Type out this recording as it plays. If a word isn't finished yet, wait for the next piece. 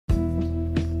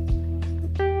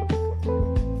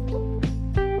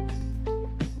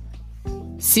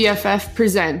CFF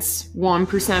presents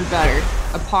 1% Better,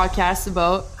 a podcast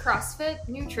about CrossFit,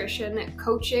 nutrition,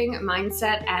 coaching,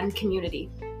 mindset, and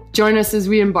community. Join us as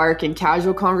we embark in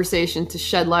casual conversation to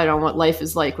shed light on what life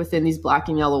is like within these black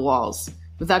and yellow walls.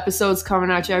 With episodes coming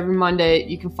at you every Monday,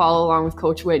 you can follow along with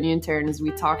Coach Whitney and Taryn as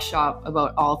we talk shop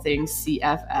about all things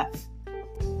CFF.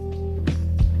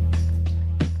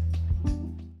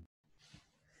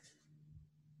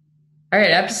 All right,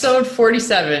 episode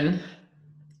 47.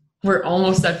 We're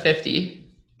almost at 50.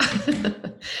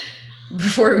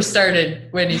 Before we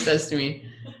started, Whitney says to me,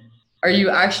 are you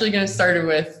actually going to start it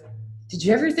with, did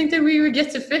you ever think that we would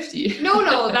get to 50?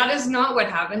 No, that is not what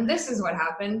happened. This is what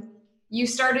happened. You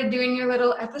started doing your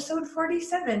little episode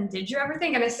 47. Did you ever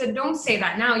think? And I said, don't say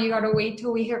that now. You got to wait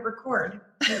till we hit record.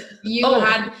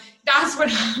 That's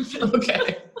what happened.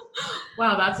 Okay.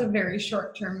 Wow, that's a very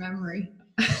short-term memory.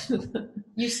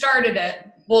 You started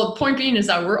it. Well, the point being is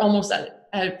that we're almost at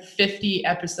 50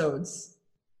 episodes,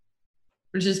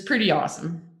 which is pretty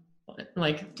awesome.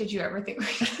 Like, did you ever think we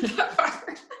would get that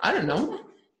far? I don't know.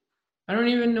 I don't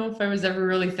even know if I was ever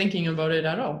really thinking about it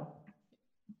at all.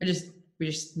 We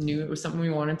just knew it was something we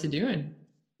wanted to do and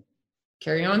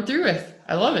carry on through with.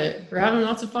 I love it. We're having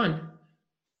lots of fun.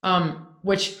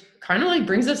 Which kind of like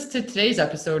brings us to today's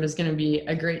episode is going to be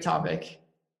a great topic.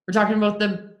 We're talking about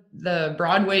the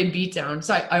Broadway beatdown.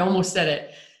 So I almost said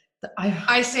it.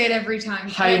 I say it every time.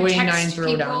 Highway I 9 text throwdown.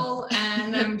 people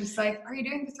and I'm just like, are you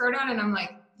doing the throwdown? And I'm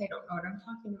like, they don't know what I'm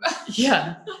talking about.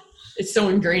 Yeah. It's so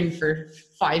ingrained for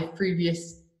 5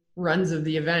 previous runs of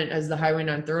the event as the Highway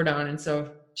 9 throwdown. And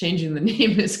so changing the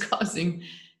name is causing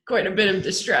quite a bit of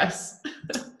distress.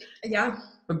 Yeah.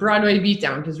 But Broadway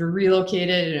beatdown, because we're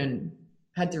relocated and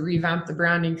had to revamp the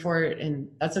branding for it. And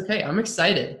that's okay. I'm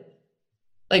excited.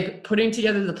 Like putting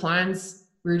together the plans,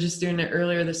 we were just doing it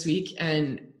earlier this week.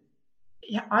 And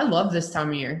yeah, I love this time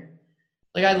of year.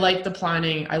 Like I like the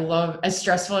planning. I love, as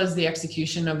stressful as the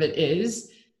execution of it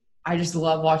is, I just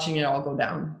love watching it all go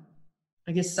down.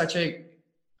 Like it's such a,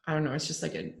 I don't know, it's just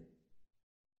like a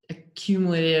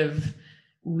cumulative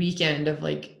weekend of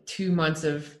like 2 months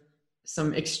of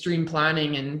some extreme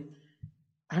planning. And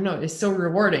I don't know, it's so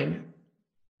rewarding.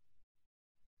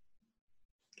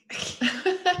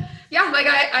 Yeah, like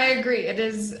I agree. It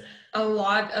is a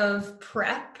lot of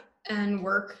prep and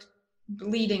work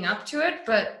leading up to it,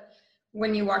 but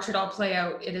when you watch it all play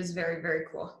out, it is very, very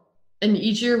cool. And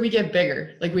each year we get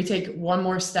bigger. Like we take one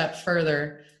more step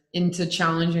further into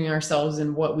challenging ourselves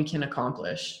in what we can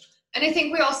accomplish. And I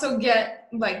think we also get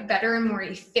like better and more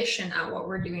efficient at what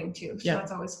we're doing too. So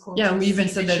that's always cool. Yeah, and we even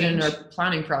said that in our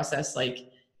planning process, like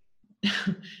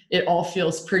it all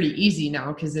feels pretty easy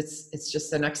now because it's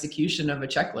just an execution of a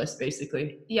checklist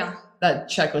basically. Yeah. That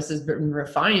checklist has been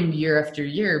refined year after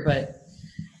year, but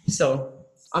so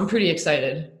I'm pretty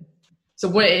excited. So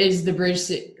what is the bridge?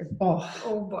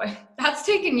 Oh boy. That's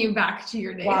taking you back to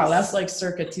your days. Wow, that's like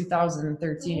circa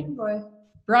 2013. Oh boy.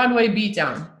 Broadway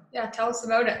beatdown. Yeah, tell us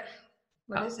about it.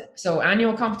 What is it? So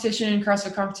annual competition,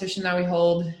 CrossFit competition that we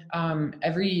hold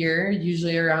every year,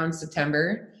 usually around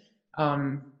September.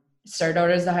 Started out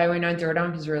as the Highway 9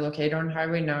 throwdown because we're located on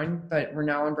Highway 9, but we're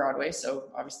now on Broadway,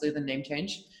 so obviously the name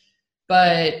change.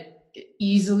 But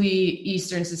easily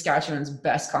Eastern Saskatchewan's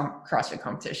best CrossFit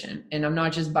competition. And I'm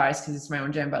not just biased because it's my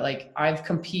own gym, but like I've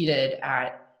competed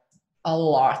at a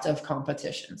lot of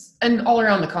competitions and all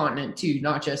around the continent too,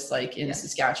 not just like in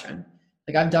Saskatchewan.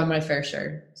 Like I've done my fair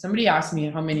share. Somebody asked me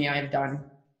how many I've done.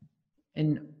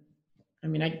 And I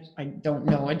mean, I don't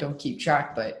know. I don't keep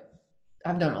track, but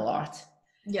I've done a lot.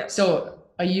 Yeah. So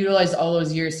I utilized all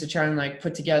those years to try and like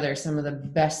put together some of the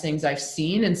best things I've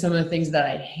seen and some of the things that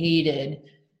I hated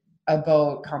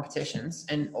about competitions.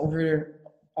 And over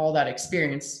all that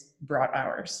experience brought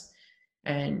ours.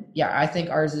 And yeah, I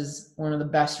think ours is one of the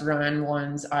best run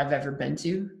ones I've ever been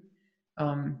to.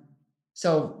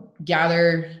 So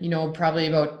gather, probably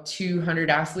about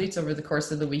 200 athletes over the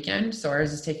course of the weekend. So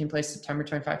ours is taking place September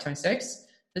 25, 26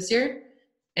 this year.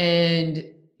 And,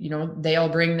 they all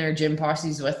bring their gym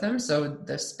posses with them. So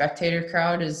the spectator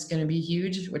crowd is going to be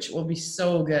huge, which will be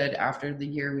so good after the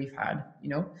year we've had,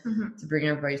 to bring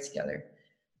everybody together.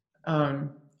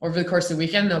 Over the course of the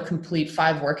weekend, they'll complete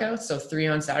 5 workouts. So 3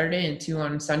 on Saturday and 2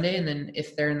 on Sunday. And then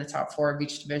if they're in the top 4 of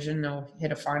each division, they'll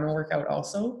hit a final workout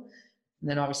also. And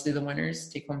then obviously the winners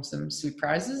take home some sweet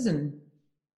prizes. And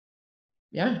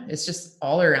yeah, it's just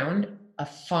all around a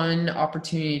fun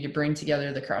opportunity to bring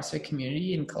together the CrossFit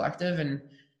community and collective. And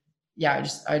yeah,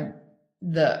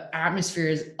 the atmosphere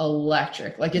is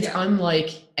electric. Like it's unlike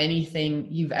anything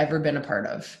you've ever been a part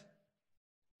of.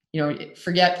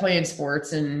 forget playing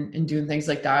sports and doing things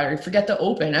like that, or forget the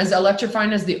Open. As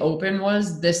electrifying as the Open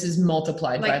was, this is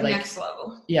multiplied by next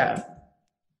level. Yeah.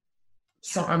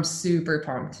 So I'm super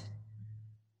pumped.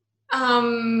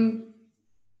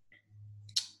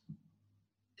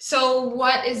 So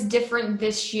what is different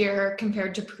this year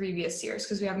compared to previous years?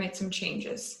 Because we have made some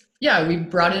changes. Yeah, we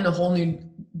brought in a whole new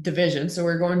division. So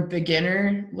we're going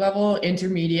beginner level,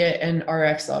 intermediate, and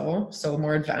RX level. So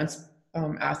more advanced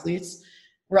athletes.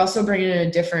 We're also bringing in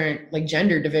a different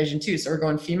gender division too. So we're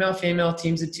going female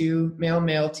teams of 2,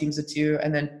 male teams of 2,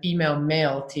 and then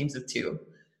female teams of 2.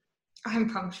 I'm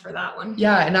pumped for that one.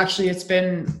 Yeah, and actually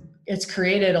it's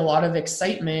created a lot of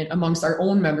excitement amongst our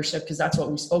own membership, because that's what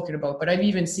we've spoken about. But I've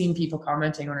even seen people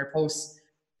commenting on our posts,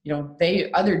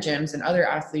 other gyms and other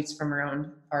athletes from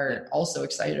around are also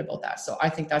excited about that. So I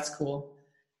think that's cool.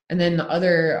 And then the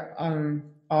other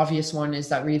obvious one is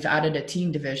that we've added a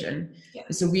teen division. Yeah.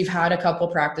 So we've had a couple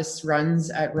practice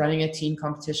runs at running a teen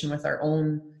competition with our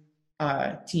own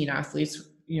teen athletes.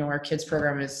 Our kids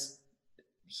program is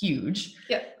huge.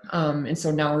 Yeah. And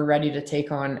so now we're ready to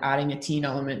take on adding a teen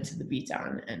element to the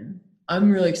B-Town, and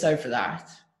I'm really excited for that.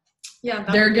 Yeah.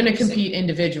 They're going to compete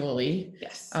individually.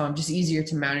 Yes. Just easier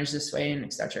to manage this way, and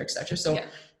et cetera, et cetera. So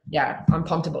yeah, I'm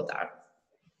pumped about that.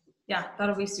 Yeah,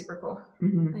 that'll be super cool.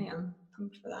 Mm-hmm. I am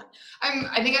pumped for that.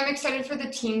 I think I'm excited for the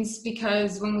teens,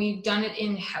 because when we've done it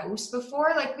in-house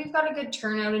before, we've got a good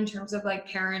turnout in terms of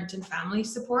parent and family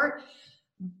support.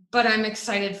 But I'm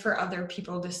excited for other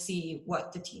people to see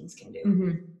what the teens can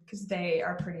do, because they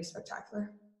are pretty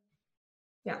spectacular.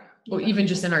 Yeah. Well, even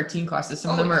just in our teen classes,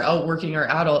 some of them are outworking our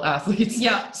adult athletes.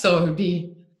 Yeah. So it would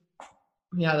be,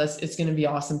 it's going to be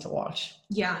awesome to watch.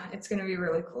 Yeah, it's going to be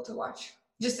really cool to watch.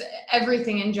 Just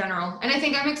everything in general. And I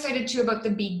think I'm excited too about the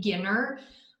beginner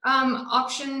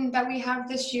option that we have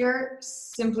this year,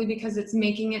 simply because it's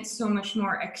making it so much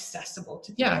more accessible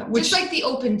to people. Yeah, just like the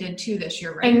Open did too this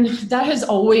year, right? And that has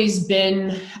always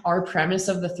been our premise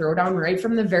of the Throwdown right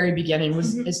from the very beginning,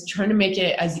 is trying to make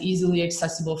it as easily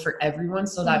accessible for everyone,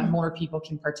 so that more people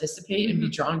can participate and be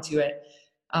drawn to it.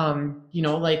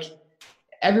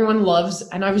 Everyone loves,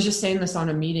 and I was just saying this on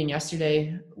a meeting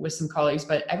yesterday with some colleagues,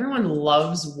 but everyone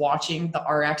loves watching the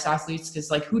RX athletes,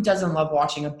 because who doesn't love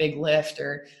watching a big lift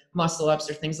or muscle ups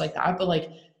or things like that? But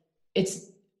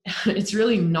it's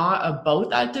really not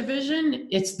about that division.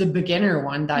 It's the beginner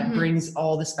one that brings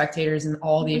all the spectators and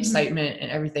all the excitement and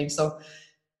everything. So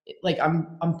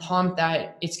I'm pumped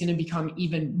that it's going to become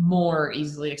even more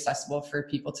easily accessible for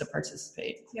people to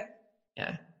participate. Yeah. Yeah.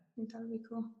 I think that would be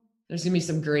cool. There's going to be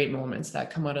some great moments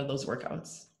that come out of those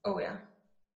workouts. Oh, yeah.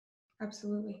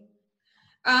 Absolutely.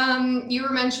 You were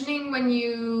mentioning when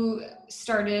you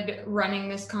started running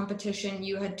this competition,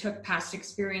 you had took past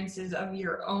experiences of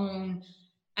your own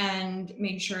and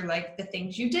made sure the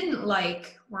things you didn't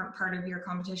like weren't part of your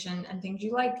competition and things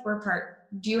you liked were part.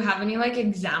 Do you have any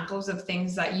examples of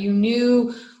things that you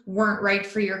knew weren't right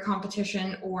for your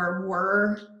competition or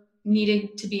were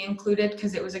needed to be included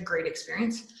because it was a great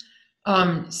experience?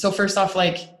 So first off,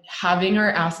 having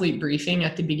our athlete briefing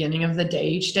at the beginning of the day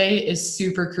each day is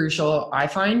super crucial, I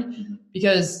find,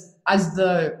 because as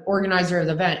the organizer of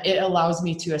the event, it allows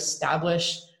me to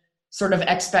establish sort of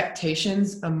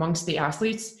expectations amongst the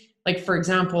athletes. For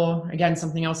example, again,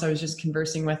 something else I was just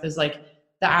conversing with is the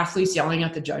athletes yelling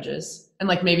at the judges. And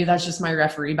maybe that's just my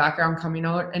referee background coming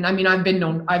out. And I mean,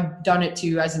 I've done it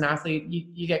too as an athlete.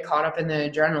 You get caught up in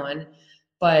the adrenaline.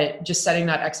 But just setting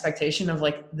that expectation of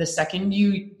the second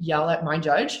you yell at my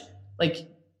judge,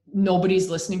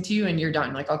 nobody's listening to you and you're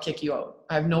done. I'll kick you out.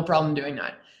 I have no problem doing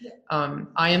that. Yeah.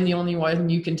 I am the only one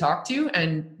you can talk to,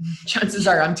 and chances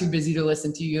are I'm too busy to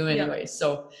listen to you anyway. Yeah.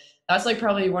 So that's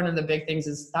probably one of the big things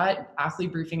is that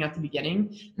athlete briefing at the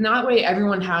beginning. And that way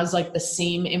everyone has the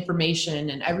same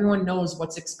information and everyone knows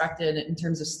what's expected in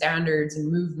terms of standards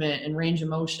and movement and range of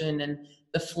motion and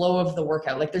the flow of the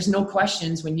workout. There's no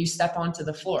questions when you step onto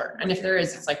the floor. And if there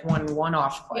is, it's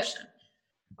one-off question.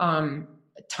 Yeah.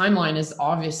 Timeline is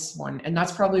obvious one. And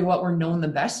that's probably what we're known the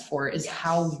best for is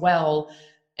how well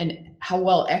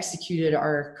executed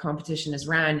our competition is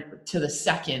ran to the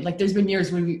second. There's been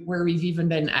years where we've even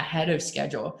been ahead of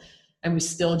schedule and we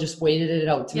still just waited it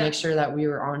out to make sure that we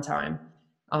were on time.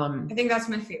 I think that's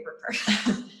my favorite part.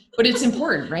 But it's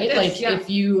important, right? If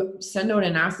you send out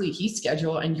an athlete heat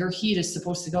schedule and your heat is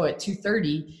supposed to go at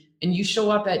 2:30 and you show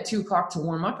up at 2:00 to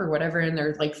warm up or whatever, and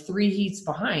they're 3 heats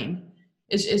behind,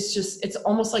 it's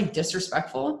almost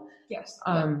disrespectful. Yes.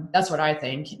 That's what I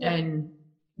think. Yeah. And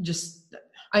just,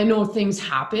 I know things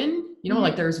happen,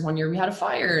 there was one year we had a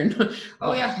fire and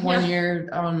one year,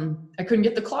 I couldn't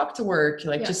get the clock to work,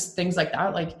 just things like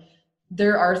that.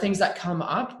 there are things that come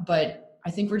up, but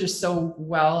I think we're just so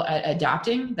well at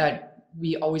adapting that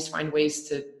we always find ways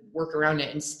to work around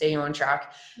it and stay on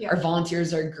track. Yeah. Our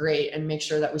volunteers are great and make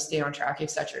sure that we stay on track,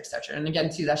 et cetera, et cetera. And again,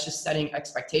 too, that's just setting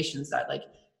expectations that like,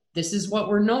 this is what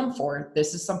we're known for.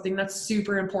 This is something that's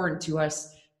super important to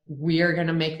us. We are going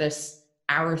to make this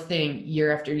our thing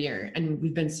year after year. And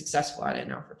we've been successful at it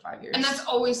now for 5 years. And that's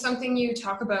always something you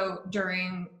talk about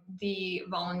during the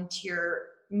volunteer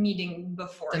meeting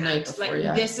beforehand. The night before, like,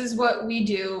 yeah. This is what we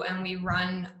do, and we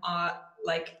run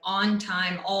like on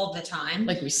time all the time.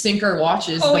 Like we sync our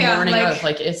watches the morning of.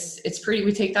 Like it's pretty.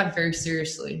 We take that very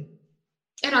seriously.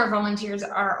 And our volunteers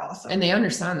are awesome. And they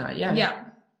understand that. Yeah. Yeah.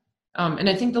 And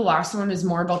I think the last one is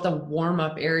more about the warm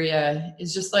up area.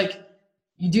 Is just like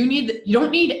you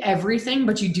don't need everything,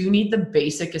 but you do need the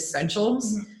basic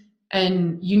essentials. Mm-hmm.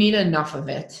 And you need enough of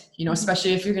it, you know,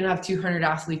 especially if you're going to have 200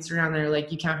 athletes around there,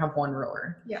 like you can't have one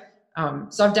rower. Yeah.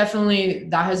 So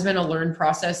that has been a learned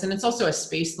process, and it's also a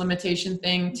space limitation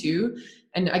thing too.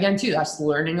 And again, too, that's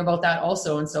learning about that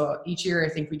also. And so each year I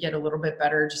think we get a little bit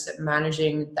better just at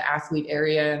managing the athlete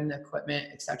area and the equipment,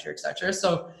 et cetera, et cetera.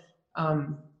 So,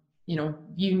 you know,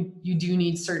 you do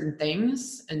need certain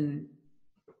things, and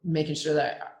making sure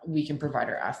that we can provide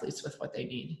our athletes with what they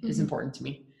need is important to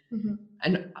me. Mm-hmm.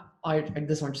 And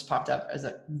this one just popped up as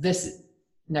this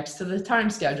next to the time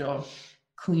schedule,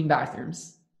 clean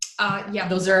bathrooms. Yeah.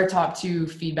 Those are our top 2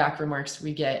 feedback remarks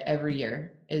we get every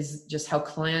year, is just how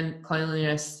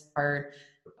cleanliness our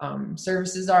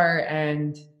services are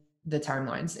and the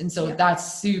timelines. And so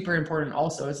that's super important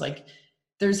also, is like,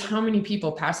 there's how many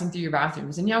people passing through your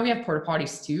bathrooms, and we have porta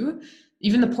potties too.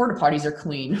 Even the porta potties are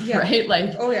clean, right?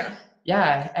 Like, oh yeah.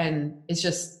 Yeah. And it's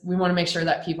just, we want to make sure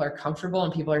that people are comfortable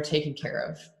and people are taken care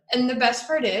of. And the best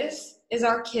part is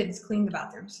our kids clean the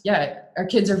bathrooms. Yeah. Our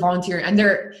kids are volunteering, and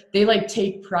they like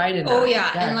take pride in that. Oh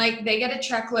yeah. And like they get a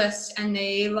checklist, and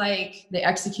they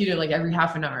execute it like every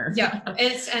half an hour. Yeah.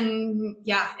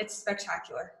 It's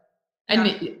spectacular. And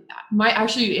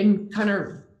in kind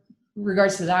of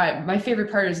regards to that, my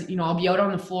favorite part is, you know, I'll be out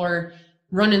on the floor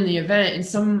running the event, and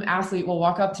some athlete will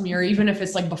walk up to me, or even if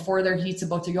it's like before their heat's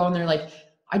about to go, and they're like,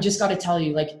 I just got to tell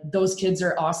you, like, those kids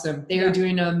are awesome. They are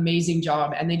doing an amazing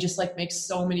job. And they just like make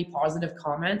so many positive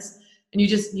comments, and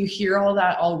you hear all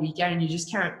that all weekend, and you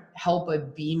just can't help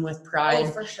but beam with pride.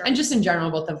 Oh, for sure. And just in general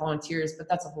about the volunteers, but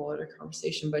that's a whole other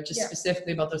conversation, but just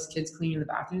specifically about those kids cleaning the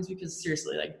bathrooms, because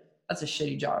seriously, like, that's a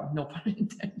shitty job. No pun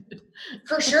intended.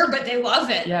 For sure, but they love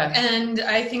it. Yeah. And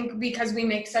I think because we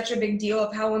make such a big deal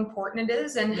of how important it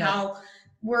is, and how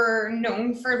we're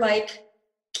known for like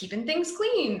keeping things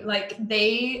clean, like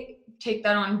they take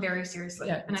that on very seriously.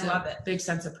 Yeah, and I love it. Big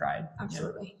sense of pride.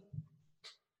 Absolutely.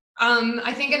 Yeah.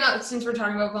 I think since we're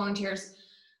talking about volunteers,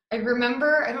 I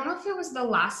remember, I don't know if it was the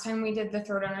last time we did the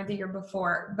Throwdown or the year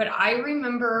before, but I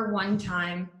remember one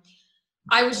time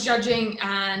I was judging,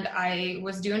 and I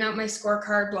was doing out my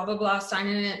scorecard, blah, blah, blah,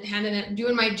 signing it, handing it,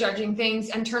 doing my judging things,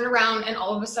 and turn around, and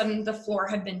all of a sudden the floor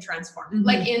had been transformed, mm-hmm.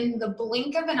 like in the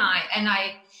blink of an eye. And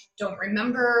I don't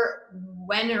remember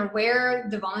when or where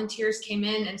the volunteers came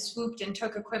in and swooped and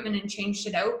took equipment and changed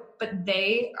it out, but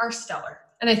they are stellar.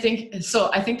 And I think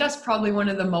that's probably one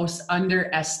of the most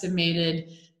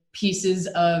underestimated pieces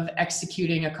of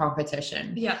executing a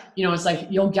competition. Yeah. You know, it's like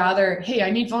you'll gather, hey, I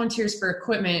need volunteers for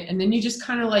equipment. And then you just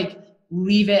kind of like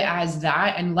leave it as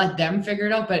that and let them figure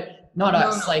it out. But not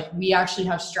us. No. Like, we actually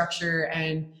have structure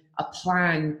and a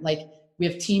plan. Like, we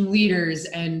have team leaders,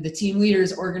 and the team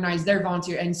leaders organize their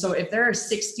volunteer. And so if there are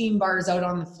 16 bars out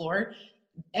on the floor,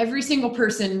 every single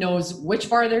person knows which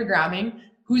bar they're grabbing,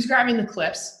 who's grabbing the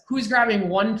clips, who's grabbing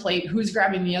one plate, who's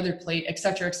grabbing the other plate, et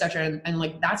cetera, et cetera. And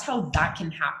like, that's how that can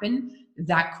happen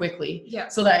that quickly. Yeah.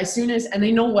 So that as soon as, and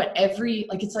they know what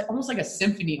it's like almost like a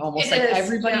symphony, almost like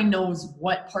everybody knows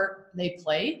what part they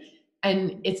play,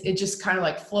 and it just kind of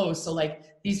like flows. So like,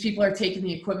 these people are taking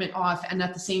the equipment off, and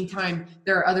at the same time,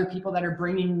 there are other people that are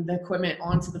bringing the equipment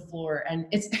onto the floor. And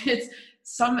it's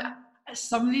some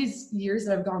of these years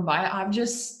that have gone by, I've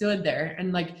just stood there,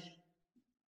 and like,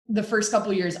 the first couple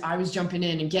of years I was jumping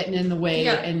in and getting in the way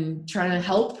and trying to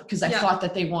help, because I thought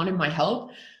that they wanted my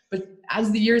help. But as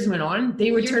the years went on,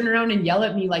 they would turn around and yell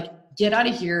at me like, get out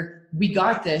of here. We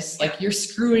got this. Like, you're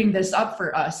screwing this up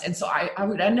for us. And so I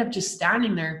would end up just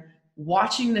standing there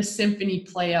watching the symphony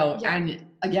play out. Yeah. And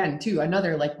again, too,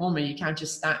 another like moment, you can't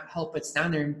just help but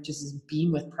stand there and just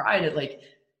beam with pride at like,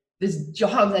 this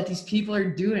job that these people are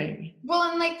doing. Well,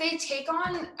 and like they take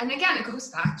on, and again, it goes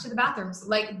back to the bathrooms.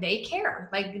 Like they care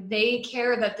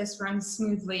that this runs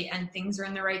smoothly and things are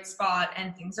in the right spot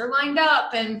and things are lined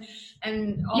up and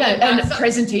all of that and stuff.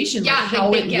 Presentation, like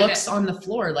how it looks it. On the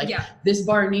floor. Like this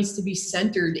bar needs to be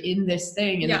centered in this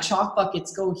thing, and the chalk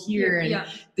buckets go here, and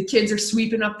the kids are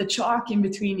sweeping up the chalk in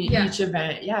between each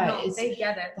event. They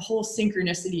get it. The whole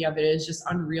synchronicity of it is just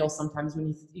unreal sometimes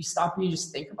when you stop and you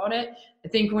just think about it. I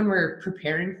think when we're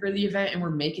preparing for the event and we're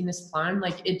making this plan,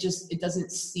 like it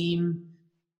doesn't seem,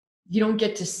 you don't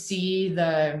get to see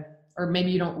or maybe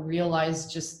you don't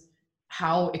realize just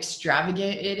how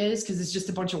extravagant it is, because it's just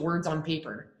a bunch of words on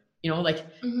paper, like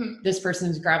this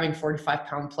person's grabbing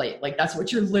 45-pound plate. Like that's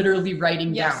what you're literally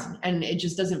writing down, and it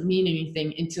just doesn't mean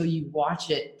anything until you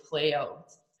watch it play out.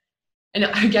 And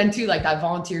again, too, like that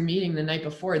volunteer meeting the night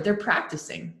before, they're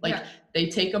practicing. Like they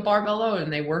take a barbell out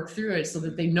and they work through it so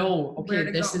that they know,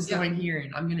 okay, this is going here,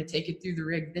 and I'm going to take it through the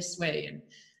rig this way, and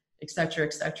et cetera,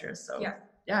 et cetera. So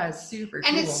it's super cool.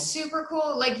 And it's super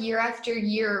cool. Like year after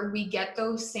year, we get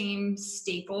those same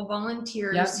staple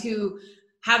volunteers who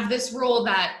have this role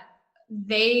that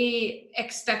they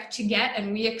expect to get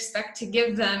and we expect to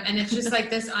give them. And it's just like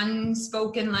this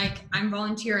unspoken, like, I'm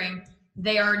volunteering.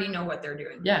 They already know what they're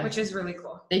doing, which is really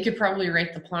cool. They could probably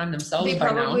write the plan themselves. They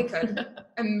probably could,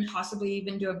 and possibly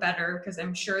even do it better, because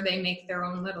I'm sure they make their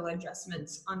own little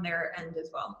adjustments on their end as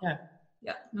well.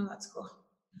 Yeah. No, that's cool.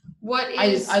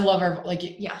 I love our,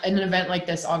 an event like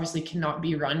this obviously cannot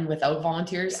be run without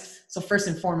volunteers. So first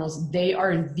and foremost, they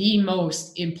are the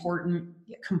most important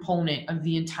component of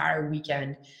the entire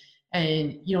weekend.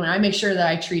 And, and I make sure that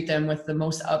I treat them with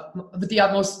the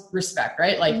utmost respect,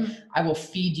 right? Like I will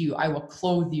feed you, I will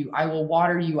clothe you, I will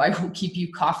water you, I will keep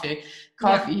you coffeed.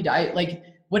 I like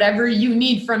whatever you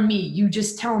need from me, you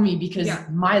just tell me, because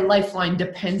my lifeline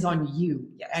depends on you.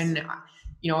 And,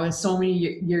 so many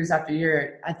years after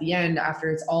year, at the end, after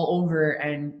it's all over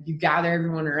and you gather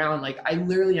everyone around, like I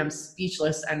literally am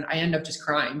speechless, and I end up just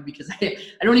crying because I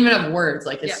don't even have words.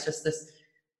 Like it's just this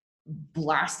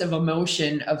blast of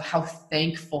emotion of how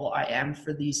thankful I am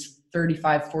for these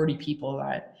 35, 40 people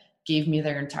that gave me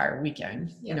their entire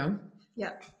weekend,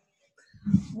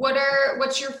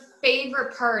 What's your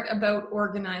favorite part about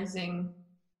organizing?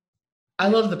 I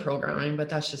love the programming, but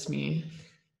that's just me.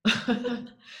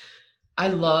 I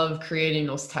love creating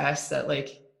those tests that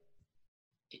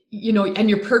and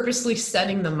you're purposely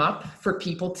setting them up for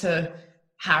people to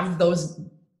have those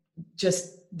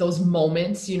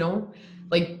moments,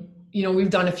 we've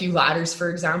done a few ladders,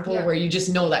 for example, where you just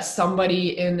know that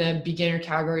somebody in the beginner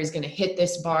category is going to hit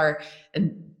this bar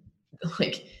and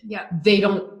they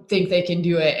don't think they can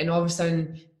do it. And all of a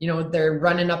sudden, they're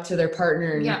running up to their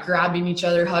partner and grabbing each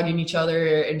other, hugging each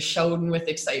other and shouting with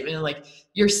excitement. And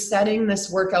you're setting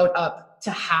this workout up to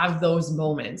have those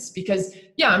moments, because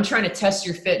I'm trying to test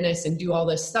your fitness and do all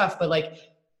this stuff, but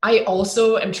I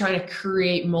also am trying to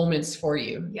create moments for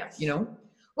you.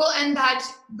 Well,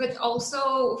 but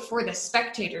also for the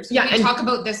spectators. We talk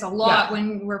about this a lot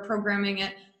when we're programming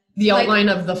it. The outline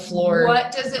of the floor.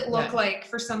 What does it look like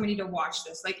for somebody to watch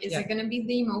this? Is it going to be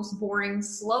the most boring,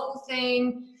 slow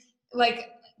thing?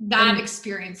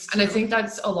 Experience too. And I think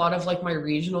that's a lot of my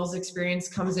regionals experience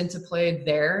comes into play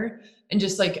there, and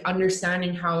just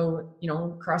understanding how,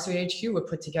 CrossFit HQ would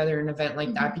put together an event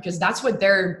like that, because that's what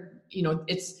they're trying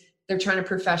to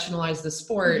professionalize the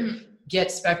sport,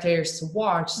 get spectators to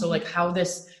watch. So how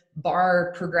this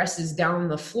bar progresses down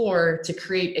the floor to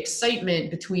create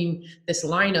excitement between this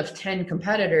line of 10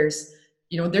 competitors,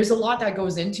 there's a lot that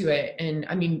goes into it. And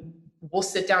I mean, we'll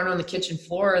sit down on the kitchen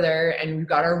floor there, and we've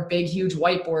got our big, huge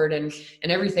whiteboard and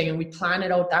everything. And we plan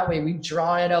it out that way. We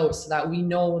draw it out so that we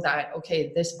know that,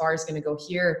 okay, this bar is going to go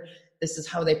here. This is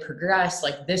how they progress.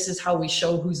 This is how we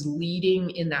show who's leading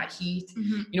in that heat.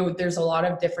 There's a lot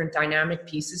of different dynamic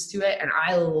pieces to it. And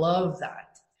I love that.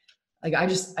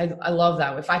 I love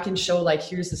that. If I can show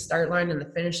here's the start line and the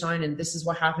finish line, and this is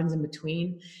what happens in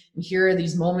between, and here are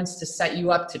these moments to set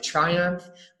you up to triumph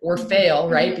or fail,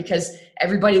 right? Because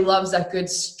everybody loves that good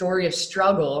story of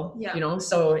struggle,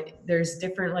 so there's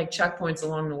different checkpoints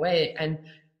along the way. And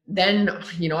then,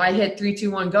 I hit 3,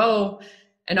 2, 1, go,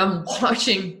 and I'm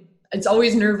watching. It's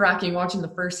always nerve-wracking watching the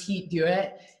first heat do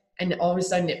it, and all of a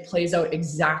sudden it plays out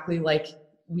exactly like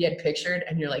we had pictured,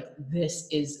 and you're like, this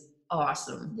is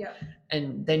awesome.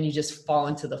 And then you just fall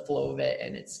into the flow of it,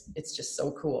 and it's just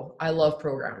so cool. I love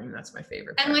programming. That's my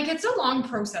favorite part. And it's a long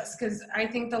process, because I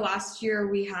think the last year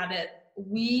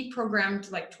we programmed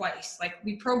twice.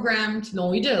 We programmed. No,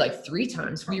 we did it 3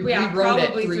 times. We rewrote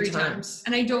it 3 times.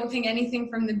 And I don't think anything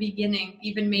from the beginning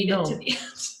even made it to the end.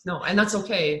 No, and that's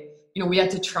okay. we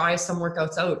had to try some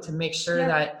workouts out to make sure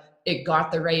that it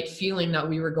got the right feeling that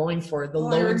we were going for. The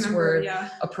loads were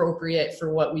appropriate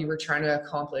for what we were trying to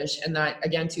accomplish. And that,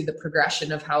 again, to the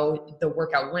progression of how the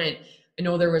workout went. I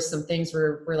know there was some things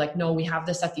where we're like, no, we have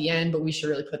this at the end, but we should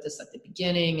really put this at the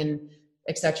beginning, and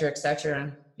et cetera, et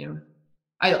cetera.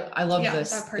 I love the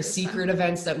secret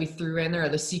events that we threw in there, or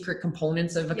the secret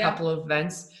components of a couple of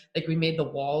events. Like we made the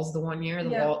walls the one year,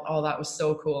 all that was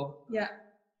so cool. Yeah.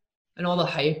 And all the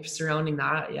hype surrounding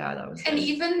that. Yeah, that was good. And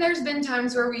even there's been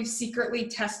times where we've secretly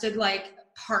tested like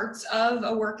parts of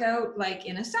a workout, like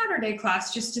in a Saturday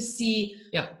class, just to see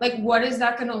like, what is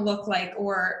that going to look like?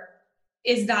 Or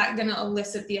is that going to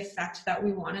elicit the effect that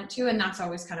we want it to? And that's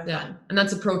always kind of fun. And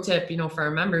that's a pro tip, for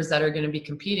our members that are going to be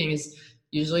competing, is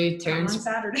usually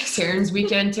Taryn's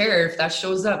weekend tear. If that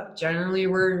shows up, generally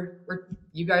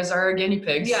you guys are our guinea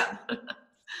pigs. Yeah.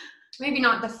 Maybe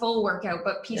not the full workout,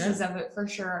 but pieces of it for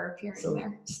sure are appearing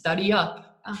there. Study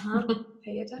up.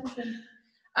 Pay attention.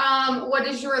 What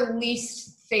is your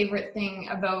least favorite thing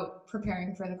about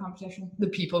preparing for the competition? The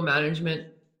people management.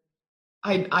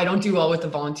 I don't do well with the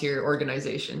volunteer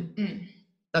organization.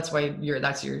 That's why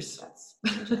that's yours. That's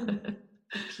the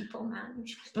people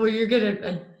management. Well, you're good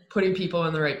at putting people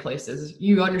in the right places.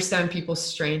 You understand people's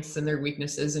strengths and their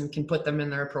weaknesses and can put them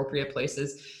in their appropriate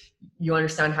places. You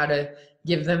understand how to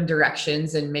give them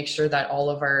directions and make sure that all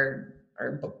of our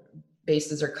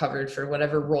bases are covered for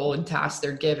whatever role and task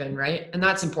they're given, right? And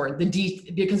that's important.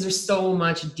 Because there's so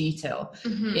much detail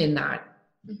in that.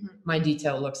 My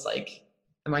detail looks like,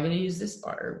 am I going to use this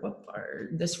bar? What bar?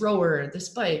 This rower? This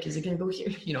bike? Is it going to go here?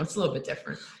 It's a little bit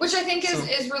different. Which I think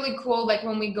is really cool. Like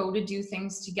when we go to do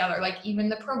things together, like even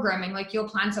the programming, like you'll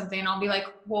plan something and I'll be like,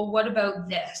 well, what about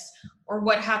this? Or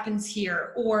what happens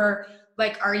here? Or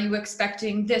like, are you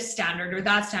expecting this standard or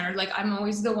that standard? Like I'm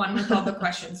always the one with all the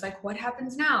questions, like what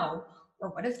happens now? Or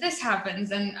what if this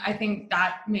happens? And I think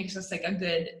that makes us like a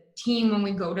good team when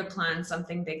we go to plan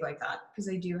something big like that, because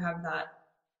they do have that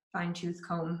fine-tooth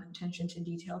comb, attention to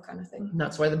detail kind of thing. And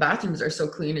that's why the bathrooms are so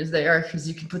clean as they are, because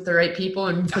you can put the right people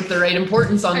and put the right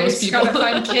importance on those people. I just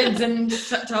gotta find kids and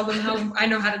tell them how I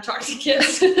know how to talk to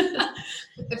kids.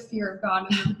 With the fear of God.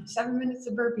 7 minutes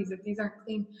of burpees if these aren't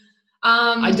clean.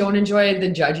 I don't enjoy the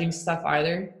judging stuff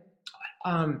either.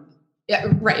 Yeah,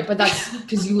 right. But that's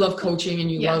because you love coaching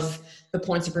and you love the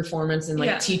points of performance and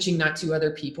like teaching that to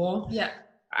other people. Yeah.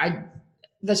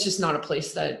 That's just not a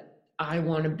place that I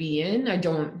want to be in.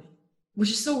 Which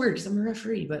is so weird because I'm a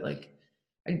referee, but like,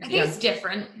 I think it's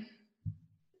different.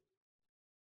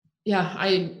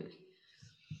 Yeah.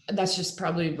 That's just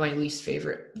probably my least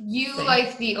favorite. You thing.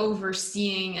 Like the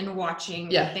overseeing and watching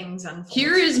things unfold.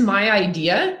 Here is my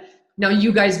idea. Now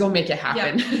you guys go make it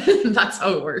happen. Yeah. That's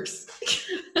how it works.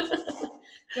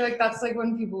 I feel like that's like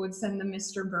when people would send the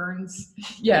Mr. Burns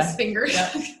his fingers.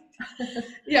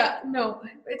 Yeah. No,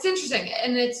 it's interesting.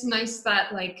 And it's nice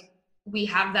that like we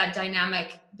have that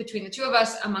dynamic between the two of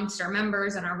us amongst our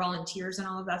members and our volunteers and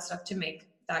all of that stuff to make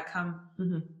that come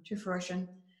to fruition.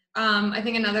 I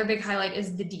think another big highlight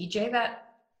is the DJ that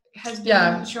has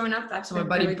been showing up. That's my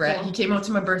buddy really Brett. Cool. He came out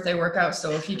to my birthday workout.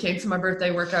 So if he came to my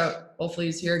birthday workout, hopefully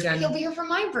he's here again. He'll be here for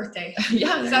my birthday.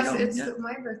 It's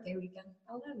my birthday weekend.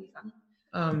 Oh, that'll be fun.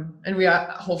 And we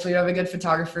hopefully have a good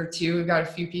photographer too. We've got a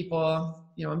few people,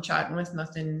 I'm chatting with,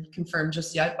 nothing confirmed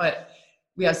just yet, but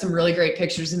we have some really great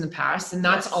pictures in the past, and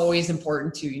that's always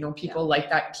important too. People like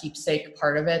that keepsake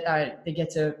part of it, that they get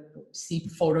to see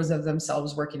photos of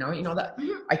themselves working out. That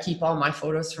I keep all my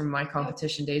photos from my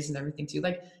competition days and everything too.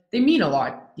 Like they mean a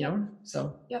lot,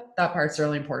 so that part's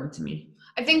really important to me.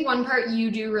 I think one part you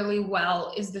do really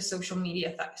well is the social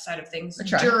media side of things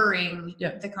during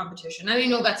the competition. And I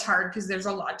know that's hard because there's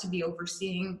a lot to be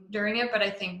overseeing during it, but I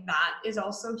think that is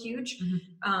also huge.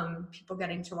 People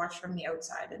getting to watch from the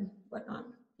outside and whatnot.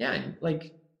 Yeah, and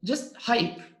like just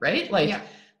hype, right? Like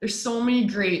there's so many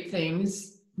great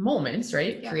moments,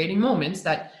 right? Yeah. Creating moments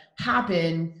that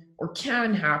happen or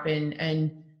can happen,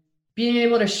 and being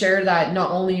able to share that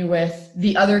not only with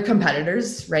the other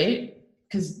competitors, right?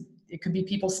 Because it could be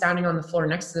people standing on the floor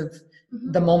next to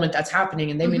the moment that's happening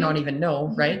and they may not even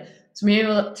know, right? So being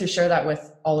able to share that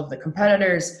with all of the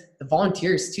competitors, the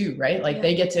volunteers too, right? Like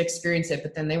they get to experience it,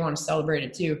 but then they want to celebrate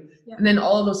it too. Yeah. And then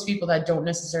all of those people that don't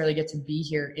necessarily get to be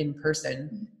here in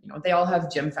person, they all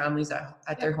have gym families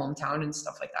at their hometown and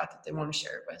stuff like that they want to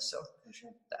share it with. So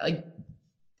like,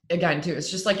 again too,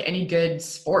 it's just like any good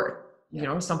sport,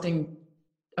 something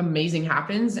amazing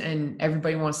happens and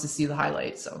everybody wants to see the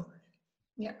highlights. So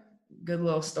good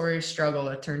little story of struggle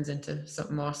that turns into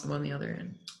something awesome on the other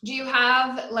end. Do you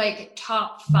have like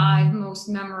top 5 most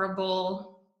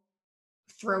memorable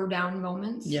throwdown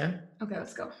moments? Yeah. Okay,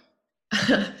 let's go.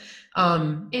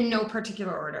 In no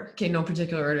particular order. Okay, no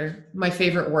particular order. My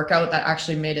favorite workout that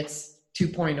actually made its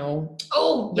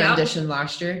 2.0 rendition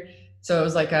last year. So it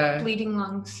was like a bleeding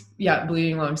lungs. Yeah,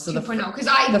 bleeding lungs. So 2.0, because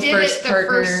I did it the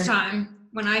first time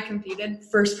when I competed.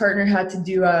 First partner had to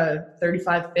do a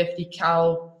 3550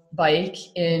 cal bike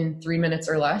in 3 minutes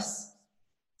or less.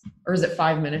 Or is it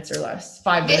 5 minutes or less?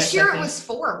 5 minutes. This year it was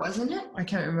 4, wasn't it? I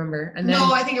can't remember. And then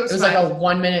no, I think it was 5. Like a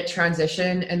 1 minute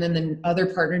transition, and then the other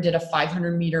partner did a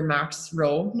 500 meter max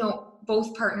row. No,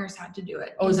 both partners had to do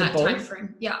it. Oh, in is that it both? time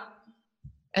frame. Yeah.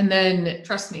 And then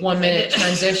trust me, 1 minute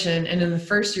transition. And in the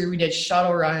first year we did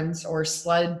shuttle runs or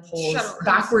sled pulls.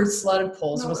 Backwards sled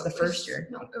pulls was the first year.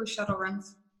 No, it was shuttle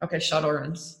runs. Okay, shuttle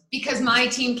runs. Because my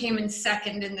team came in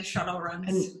second in the shuttle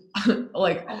runs. And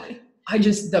like, I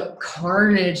just, the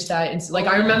carnage that, like,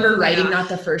 I remember writing that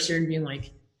the first year and being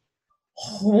like,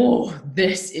 oh,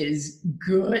 this is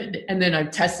good. And then I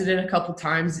tested it a couple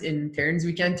times in Terran's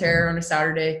Weekend Terror on a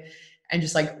Saturday and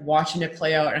just like watching it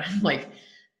play out. And I'm like,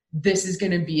 this is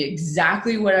going to be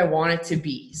exactly what I want it to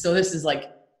be. So this is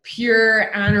like pure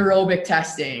anaerobic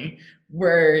testing,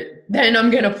 where then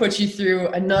I'm going to put you through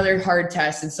another hard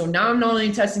test. And so now I'm not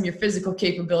only testing your physical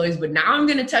capabilities, but now I'm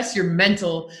going to test your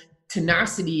mental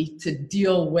tenacity to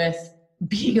deal with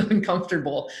being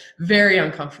uncomfortable, very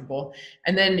uncomfortable.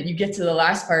 And then you get to the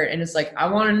last part and it's like, I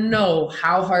want to know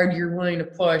how hard you're willing to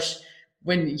push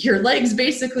when your legs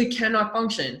basically cannot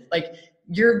function. Like,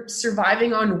 you're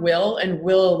surviving on will and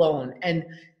will alone. And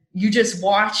you just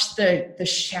watch the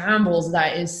shambles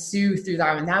that ensue through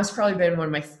that. And that's probably been one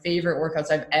of my favorite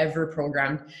workouts I've ever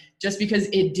programmed, just because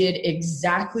it did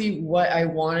exactly what I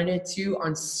wanted it to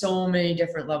on so many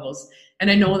different levels. And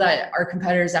I know that our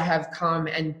competitors that have come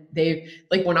and they've,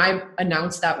 like, when I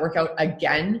announced that workout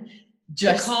again,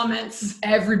 just the comments,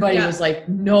 everybody was like,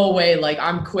 no way, like,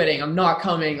 I'm quitting, I'm not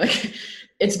coming. Like,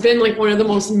 it's been like one of the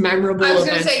most memorable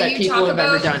events that people have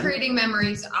ever done. Creating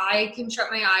memories. I can shut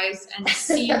my eyes and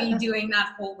see me doing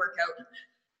that whole workout.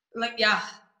 Like, yeah,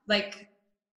 like.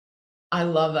 I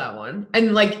love that one.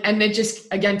 And like, and it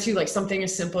just, again, too, like something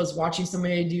as simple as watching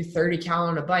somebody do 30 cal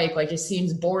on a bike, like it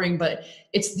seems boring, but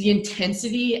it's the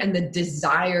intensity and the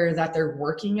desire that they're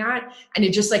working at. And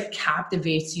it just like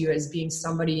captivates you as being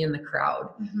somebody in the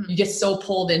crowd. Mm-hmm. You get so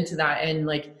pulled into that, and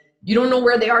like, you don't know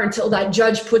where they are until that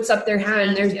judge puts up their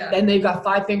hand. Then they've got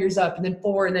 5 fingers up, and then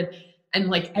 4, and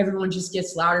like everyone just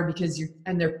gets louder because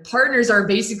and their partners are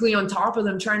basically on top of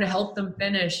them trying to help them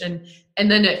finish. And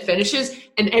then it finishes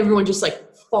and everyone just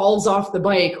like falls off the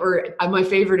bike. Or my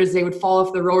favorite is they would fall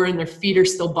off the rower and their feet are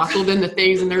still buckled in the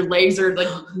things and their legs are like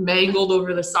mangled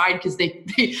over the side because they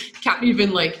can't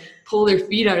even like pull their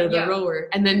feet out of the rower.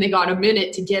 And then they got a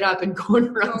minute to get up and go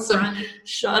and run some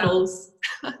shuttles.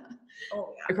 Yeah.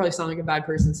 I probably sound like a bad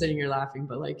person sitting here laughing,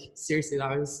 but like, seriously, that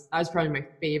was probably my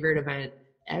favorite event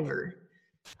ever.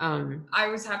 I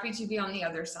was happy to be on the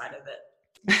other side of it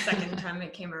the second time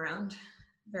it came around.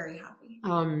 Very happy.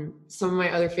 Some of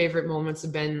my other favorite moments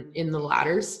have been in the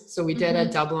ladders. So we did a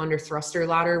double under thruster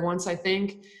ladder once, I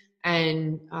think.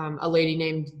 And a lady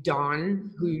named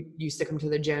Dawn, who used to come to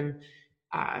the gym,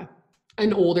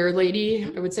 an older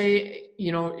lady, I would say,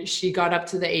 you know, she got up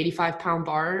to the 85-pound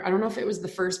bar. I don't know if it was the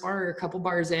first bar or a couple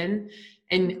bars in,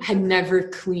 and had never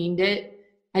cleaned it,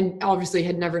 and obviously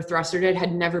had never thrusted it,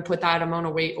 had never put that amount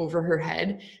of weight over her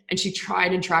head. And she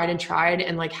tried and tried and tried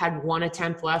and like had one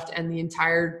attempt left, and the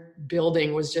entire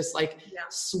building was just like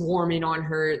swarming on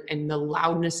her, and the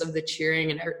loudness of the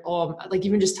cheering and like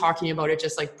even just talking about it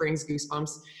just like brings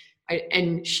goosebumps.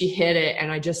 And she hit it,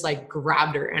 and I just like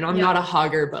grabbed her, and I'm not a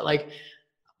hugger, but like,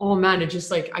 oh man, it just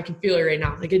like, I can feel it right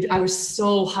now. Like I was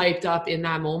so hyped up in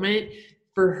that moment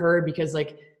for her, because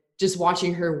like just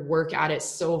watching her work at it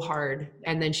so hard,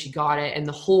 and then she got it and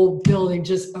the whole building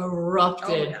just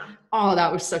erupted. Oh,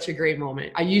 that was such a great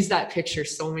moment. I use that picture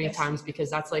so many times because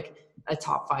that's like a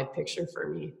top 5 picture for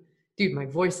me. Dude, my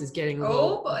voice is getting a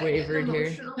little wavered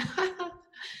here.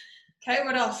 Okay,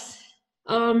 what else?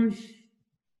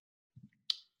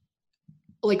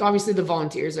 Like obviously the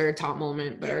volunteers are a top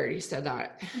moment, but I already said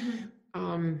that.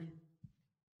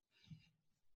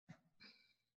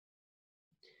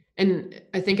 And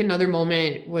I think another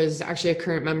moment was actually a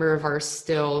current member of ours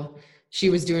still. She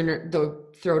was doing the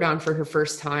throwdown for her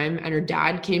first time, and her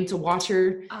dad came to watch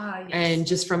her. And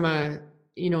just from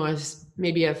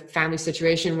maybe a family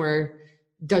situation where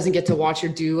doesn't get to watch her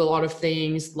do a lot of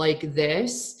things like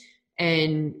this,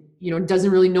 and you know, doesn't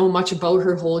really know much about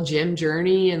her whole gym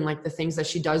journey and like the things that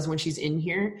she does when she's in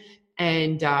here.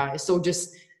 And so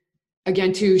just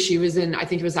again too, she was in, I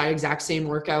think it was that exact same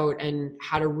workout, and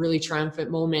had a really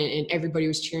triumphant moment, and everybody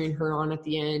was cheering her on at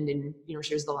the end. And, you know,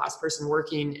 she was the last person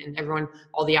working, and everyone,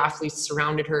 all the athletes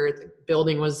surrounded her, the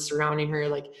building was surrounding her,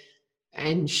 like,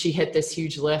 and she hit this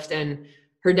huge lift. And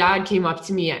her dad came up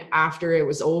to me after it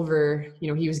was over, you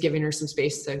know, he was giving her some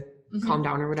space to calm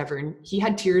down or whatever. And he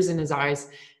had tears in his eyes.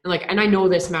 And like, and I know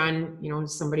this man, you know,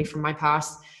 somebody from my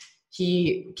past,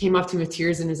 he came up to me with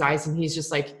tears in his eyes, and he's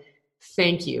just like,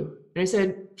 thank you. And I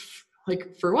said,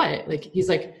 like, for what? Like, he's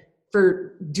like,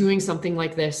 for doing something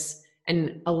like this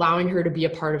and allowing her to be a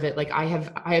part of it. Like, I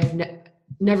have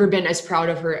never been as proud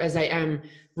of her as I am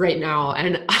right now.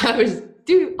 And I was,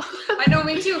 dude, I know,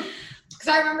 me too. Cause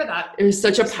I remember that. It was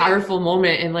such a powerful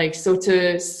moment. And like, so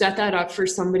to set that up for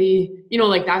somebody, you know,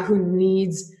 like that, who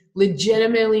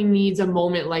legitimately needs a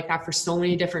moment like that for so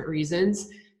many different reasons.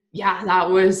 Yeah, that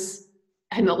was,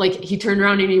 and like, he turned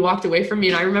around and he walked away from me.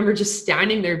 And I remember just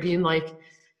standing there being like,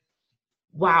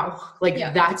 wow, like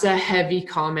that's a heavy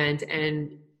comment.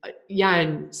 And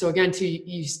and so again,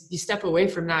 you step away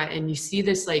from that and you see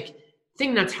this like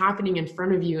thing that's happening in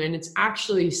front of you. And it's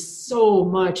actually so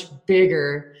much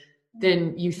bigger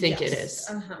than you think it is.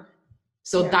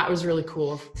 So that was really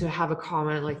cool to have a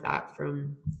comment like that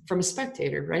from a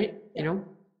spectator, right? You know?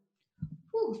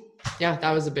 Yeah,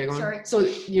 that was a big one. Sorry. So,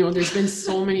 you know, there's been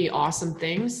so many awesome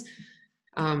things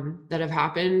that have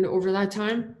happened over that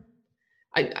time.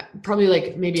 I probably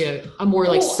like maybe a more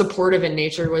like supportive in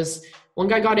nature was one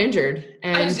guy got injured,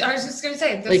 and I was just going to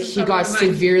say, like he got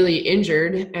severely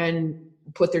injured and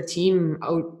put their team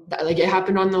out. Like it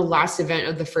happened on the last event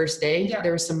of the first day. Yeah.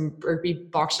 There was some burpee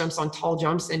box jumps on tall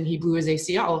jumps, and he blew his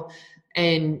ACL,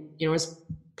 and, you know, his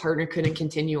partner couldn't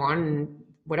continue on and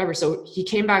whatever. So he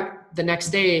came back the next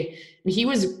day, and he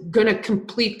was going to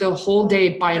complete the whole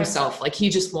day by himself. Like he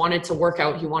just wanted to work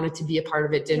out. He wanted to be a part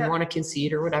of it, didn't want to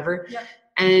concede or whatever. Yeah.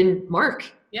 And Mark,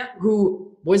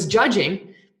 who was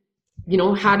judging, you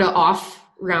know, had an off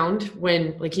round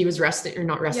when like he was resting, or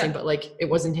not resting, but like it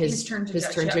wasn't his turn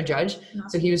to judge.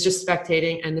 So he was just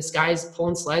spectating, and this guy's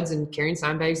pulling sleds and carrying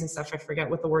sandbags and stuff. I forget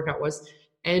what the workout was.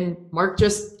 And Mark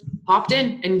just hopped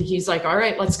in, and he's like, all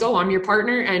right, let's go. I'm your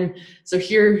partner. And so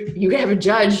here you have a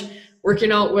judge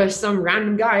working out with some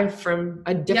random guy from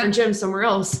a different gym somewhere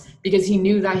else, because he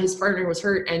knew that his partner was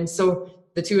hurt. And so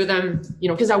the two of them, you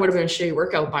know, because that would have been a shitty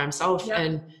workout by himself.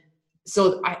 And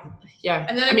so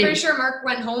and then I'm pretty sure Mark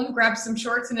went home, grabbed some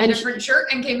shorts and a different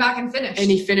shirt, and came back and finished.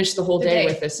 And he finished the whole day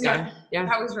with this guy. Yeah.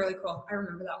 That was really cool. I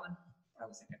remember that one. That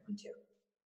was a good one too.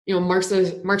 You know, Mark's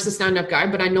a stand-up guy,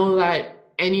 but I know that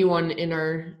anyone in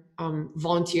our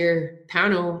volunteer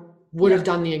panel would have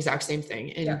done the exact same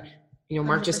thing. And, you know,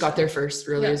 Mark 100%. Just got there first,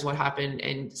 really is what happened.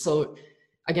 And so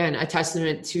again, a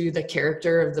testament to the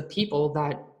character of the people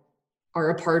that are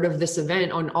a part of this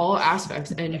event on all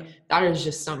aspects. And that is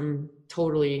just something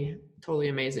totally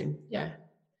amazing. Yeah,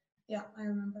 I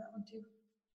remember that one too.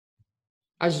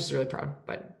 I was just really proud,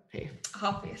 but hey.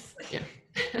 Obviously. Yeah.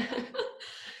 Can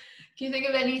you think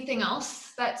of anything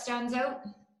else that stands out?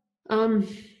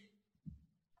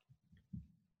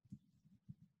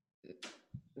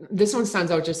 This one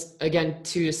stands out just, again,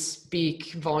 to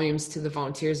speak volumes to the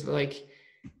volunteers, but like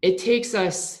it takes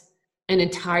us an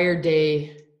entire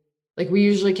day. Like we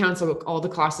usually cancel all the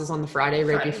classes on the Friday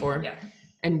before. Yeah.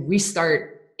 And we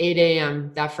start 8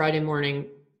 a.m. that Friday morning,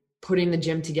 putting the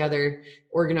gym together,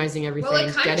 organizing everything. Well,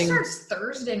 it kind of starts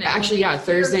Thursday night. Actually,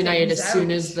 Thursday night as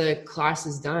soon as the class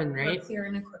is done, right? We're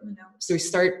clearing equipment out. So we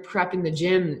start prepping the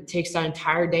gym. It takes that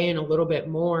entire day and a little bit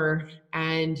more.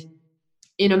 And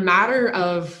in a matter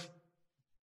of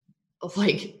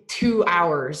like 2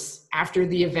 hours after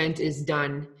the event is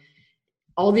done,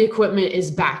 all the equipment is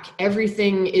back.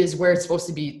 Everything is where it's supposed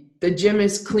to be. The gym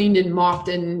is cleaned and mopped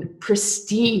and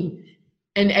pristine.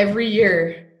 And every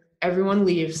year, everyone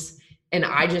leaves, and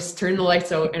I just turn the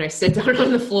lights out and I sit down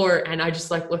on the floor and I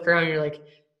just like look around and you're like,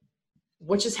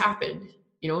 what just happened?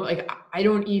 You know, like I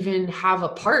don't even have a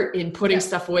part in putting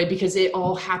stuff away because it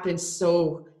all happens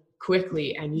so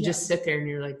quickly. And you just sit there and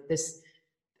you're like, this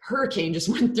hurricane just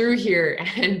went through here.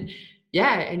 And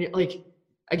and you're like,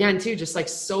 again, too, just like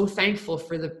so thankful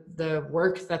for the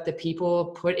work that the people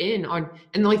put in on,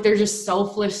 and like they're just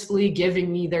selflessly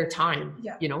giving me their time,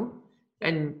 you know?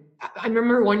 And I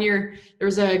remember one year there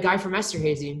was a guy from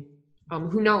Esterhazy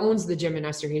who now owns the gym in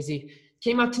Esterhazy,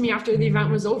 came up to me after the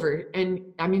event was over. And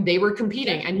I mean, they were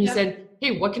competing and he said,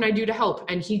 hey, what can I do to help?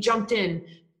 And he jumped in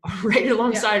right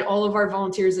alongside all of our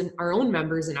volunteers and our own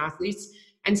members and athletes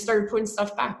and started putting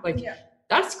stuff back. Like,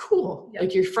 that's cool.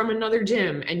 Like you're from another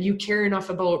gym and you care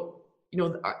enough about, you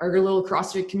know, our little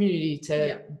CrossFit community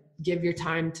to give your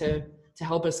time to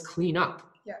help us clean up.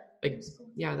 Yeah. Like,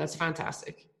 yeah, that's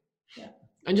fantastic. Yeah.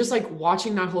 And just like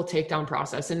watching that whole takedown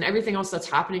process and everything else that's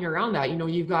happening around that, you know,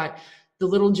 you've got the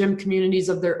little gym communities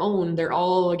of their own. They're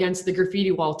all against the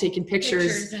graffiti wall, taking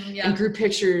pictures and group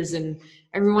pictures, and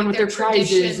everyone like with their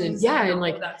prizes and and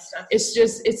like that stuff. It's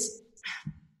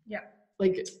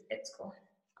like, it's cool.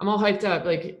 I'm all hyped up.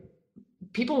 Like,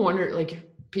 people wonder, like,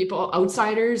 people,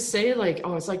 outsiders say like,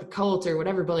 oh, it's like a cult or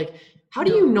whatever, but like, how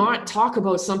do you not talk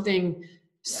about something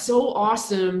so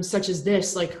awesome such as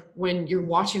this, like when you're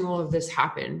watching all of this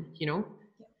happen, you know?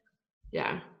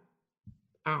 Yeah.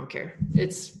 I don't care.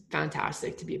 It's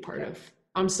fantastic to be a part of.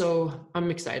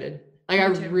 I'm excited. Like, I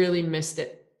really missed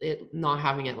it not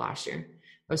having it last year.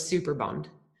 I was super bummed.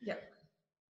 Yeah.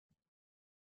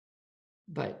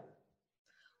 But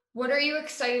what are you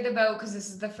excited about? Because this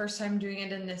is the first time doing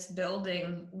it in this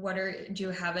building. Do you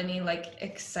have any like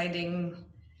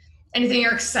anything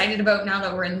you're excited about now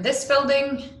that we're in this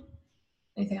building?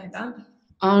 Anything like that?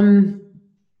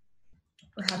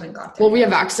 Or haven't got there? Well, we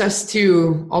have access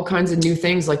to all kinds of new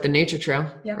things like the nature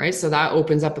trail, right? So that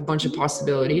opens up a bunch of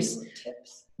possibilities.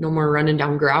 Tips. No more running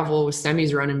down gravel with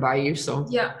semis running by you. So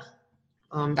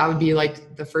that would be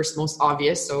like the first most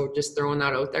obvious. So just throwing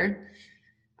that out there.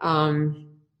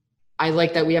 I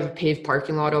like that we have a paved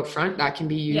parking lot out front that can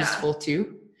be useful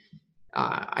too.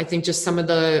 I think just some of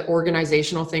the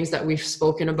organizational things that we've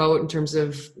spoken about in terms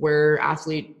of where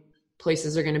athlete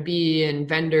places are going to be and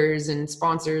vendors and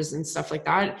sponsors and stuff like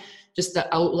that, just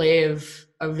the outlay of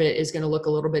it is going to look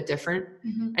a little bit different.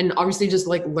 And obviously just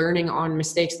like learning on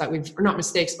mistakes that or not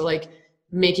mistakes, but like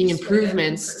making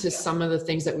improvements to some of the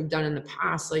things that we've done in the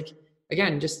past. Like,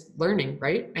 again, just learning,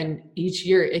 right? And each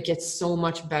year it gets so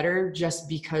much better just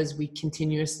because we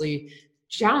continuously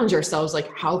challenge ourselves. Like,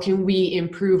 how can we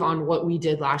improve on what we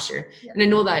did last year? And I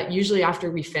know that usually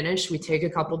after we finish, we take a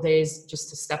couple days just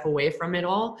to step away from it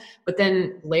all. But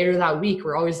then later that week,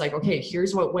 we're always like, okay,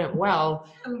 here's what went well.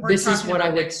 This is what I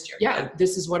would,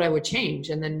 this is what I would change.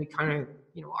 And then we kind of,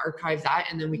 you know, archive that.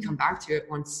 And then we come back to it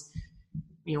once,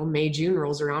 you know, May, June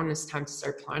rolls around and it's time to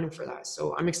start planning for that.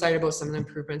 So I'm excited about some of the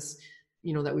improvements,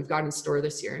 you know, that we've got in store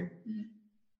this year.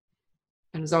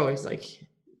 And as always, like,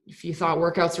 if you thought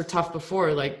workouts were tough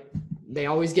before, like, they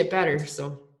always get better.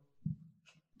 So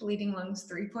bleeding lungs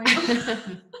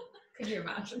 3.0. Could you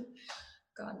imagine?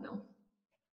 God, no.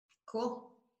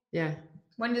 Cool. Yeah.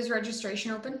 When does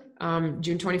registration open?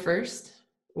 June 21st.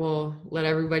 We'll let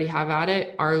everybody have at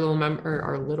it. Our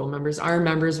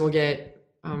members will get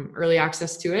early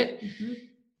access to it.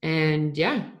 And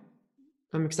yeah,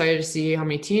 I'm excited to see how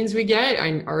many teens we get.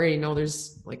 I already know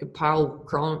there's like a pile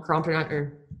chomping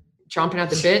at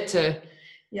the bit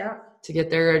to get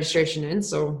their registration in.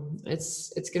 So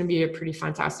it's going to be a pretty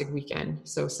fantastic weekend.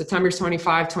 So September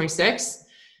 25, 26,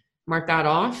 mark that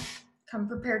off. Come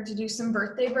prepared to do some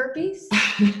birthday burpees.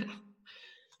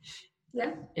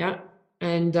 Yeah.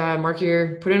 And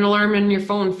put an alarm in your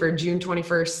phone for June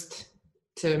 21st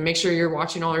to make sure you're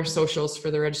watching all our socials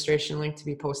for the registration link to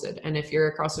be posted. And if you're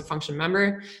a CrossFit Function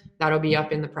member, that'll be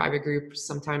up in the private group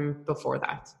sometime before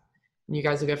that. And you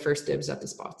guys will get first dibs at the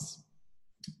spots.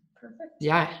 Perfect.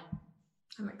 Yeah.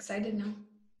 I'm excited now.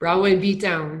 Broadway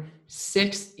Beatdown,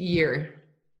 6th year.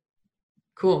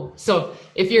 Cool. So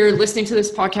if you're listening to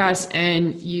this podcast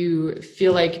and you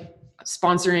feel like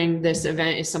sponsoring this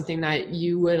event is something that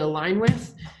you would align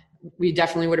with, we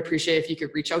definitely would appreciate if you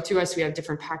could reach out to us. We have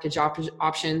different package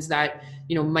options that,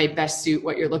 you know, might best suit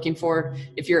what you're looking for.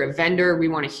 If you're a vendor, we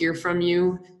want to hear from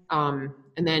you.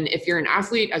 And then if you're an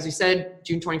athlete, as we said,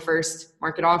 June 21st,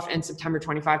 mark it off, and September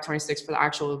 25, 26 for the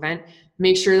actual event.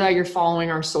 Make sure that you're following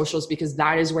our socials because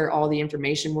that is where all the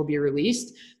information will be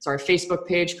released. So our Facebook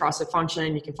page, CrossFit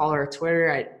Function, you can follow our Twitter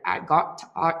at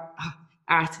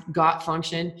Got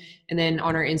Function. And then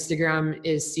on our Instagram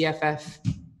is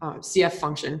CF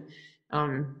Function.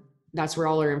 That's where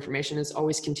all our information is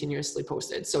always continuously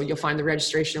posted. So you'll find the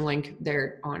registration link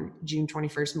there on June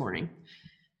 21st morning.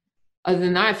 Other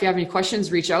than that, if you have any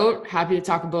questions, reach out. Happy to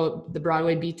talk about the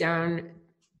Broadway Beatdown.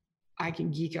 I can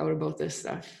geek out about this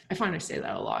stuff. I find I say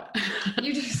that a lot. I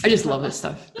just love this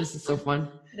stuff. This is so fun.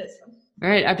 It is fun. All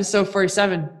right, episode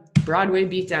 47, Broadway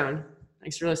Beatdown.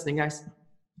 Thanks for listening, guys.